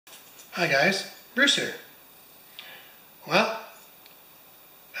Hi guys, Bruce here. Well,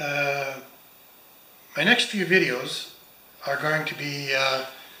 my next few videos are going to be a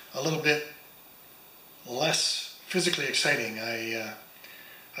little bit less physically exciting. I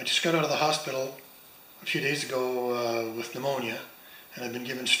just got out of the hospital a few days ago with pneumonia, and I've been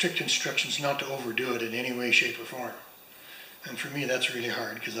given strict instructions not to overdo it in any way, shape, or form. And for me, that's really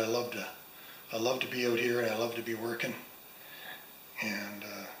hard because I love to be out here and I love to be working. And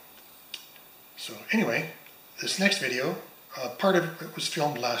so anyway, this next video, part of it was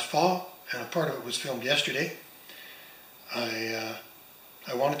filmed last fall and a part of it was filmed yesterday. I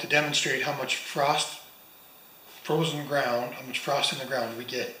wanted to demonstrate how much frozen ground, how much frost in the ground we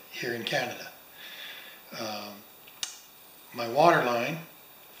get here in Canada. My water line,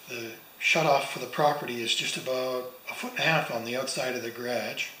 the shutoff for the property, is just about 1.5 feet on the outside of the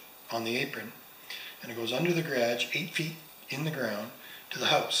garage, on the apron, and it goes under the garage, 8 feet in the ground, to the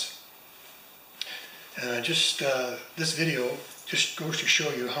house. And this video just goes to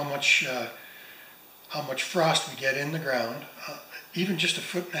show you how much frost we get in the ground. Even just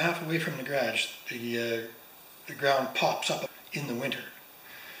 1.5 feet away from the garage, the ground pops up in the winter.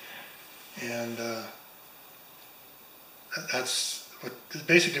 And that's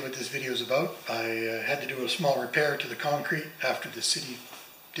basically what this video is about. I had to do a small repair to the concrete after the city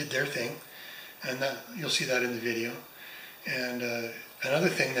did their thing, and you'll see that in the video. And another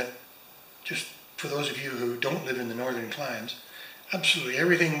thing that, just for those of you who don't live in the northern climes, absolutely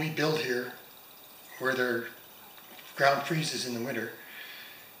everything we build here where the ground freezes in the winter,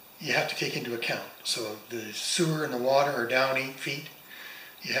 you have to take into account. So the sewer and the water are down 8 feet.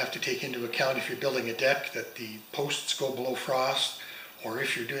 You have to take into account, if you're building a deck, that the posts go below frost, or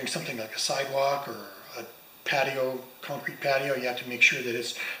if you're doing something like a sidewalk or a patio, concrete patio, you have to make sure that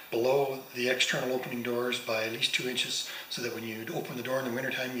it's below the external opening doors by at least 2 inches, so that when you open the door in the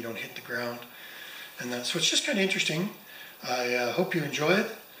wintertime you don't hit the ground. And so it's just kind of interesting. I hope you enjoy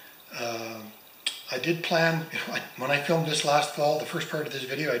it. I did plan, when I filmed this last fall, the first part of this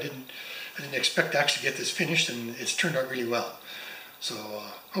video, I didn't expect to actually get this finished, and it's turned out really well. So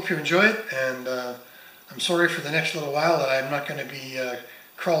hope you enjoy it, and I'm sorry for the next little while that I'm not going to be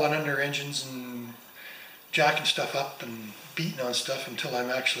crawling under engines and jacking stuff up and beating on stuff until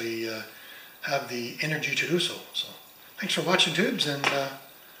I'm actually have the energy to do so. So thanks for watching, Tubes, and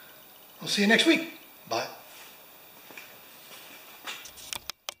we'll see you next week. Bye.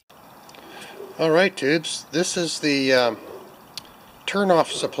 Alright, Tubes, this is the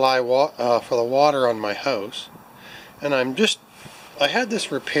turn-off supply for the water on my house, and I had this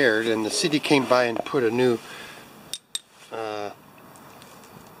repaired, and the city came by and put a new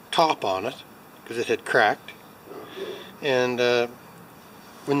top on it because it had cracked. And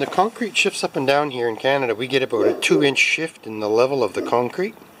when the concrete shifts up and down here in Canada, we get about a 2-inch shift in the level of the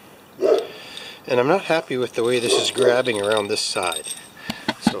concrete, and I'm not happy with the way this is grabbing around this side.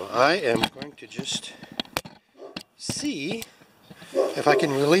 So I am going to just see if I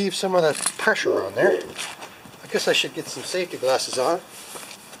can relieve some of that pressure on there. I guess I should get some safety glasses on.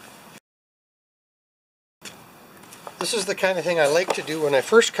 This is the kind of thing I like to do when I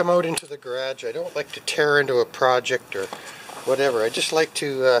first come out into the garage. I don't like to tear into a project or whatever. I just like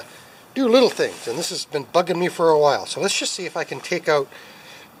to do little things, and this has been bugging me for a while. So let's just see if I can take out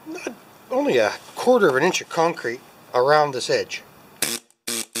not only 1/4 inch of concrete around this edge.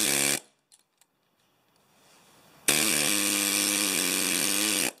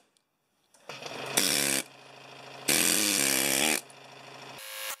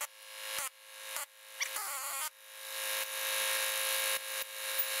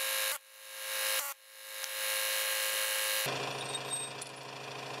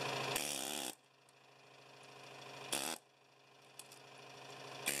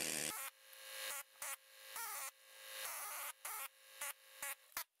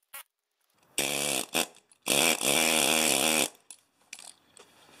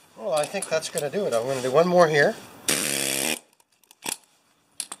 Well, I think that's going to do it. I'm going to do one more here.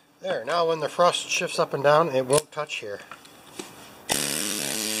 There, now when the frost shifts up and down, it won't touch here.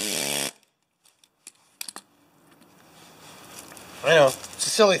 I know, it's a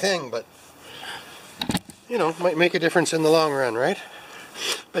silly thing, but, you know, might make a difference in the long run, right?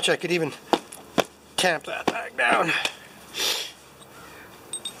 Bet you I could even tamp that back down.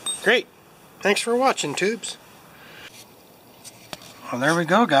 Great. Thanks for watching, Tubes. Well, there we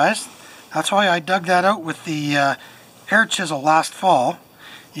go, guys. That's why I dug that out with the air chisel last fall.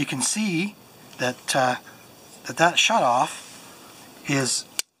 You can see that that shutoff is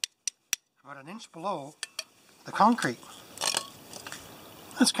about 1 inch below the concrete.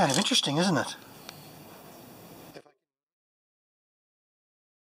 That's kind of interesting, isn't it?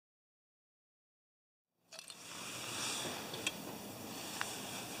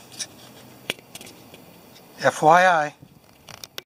 FYI.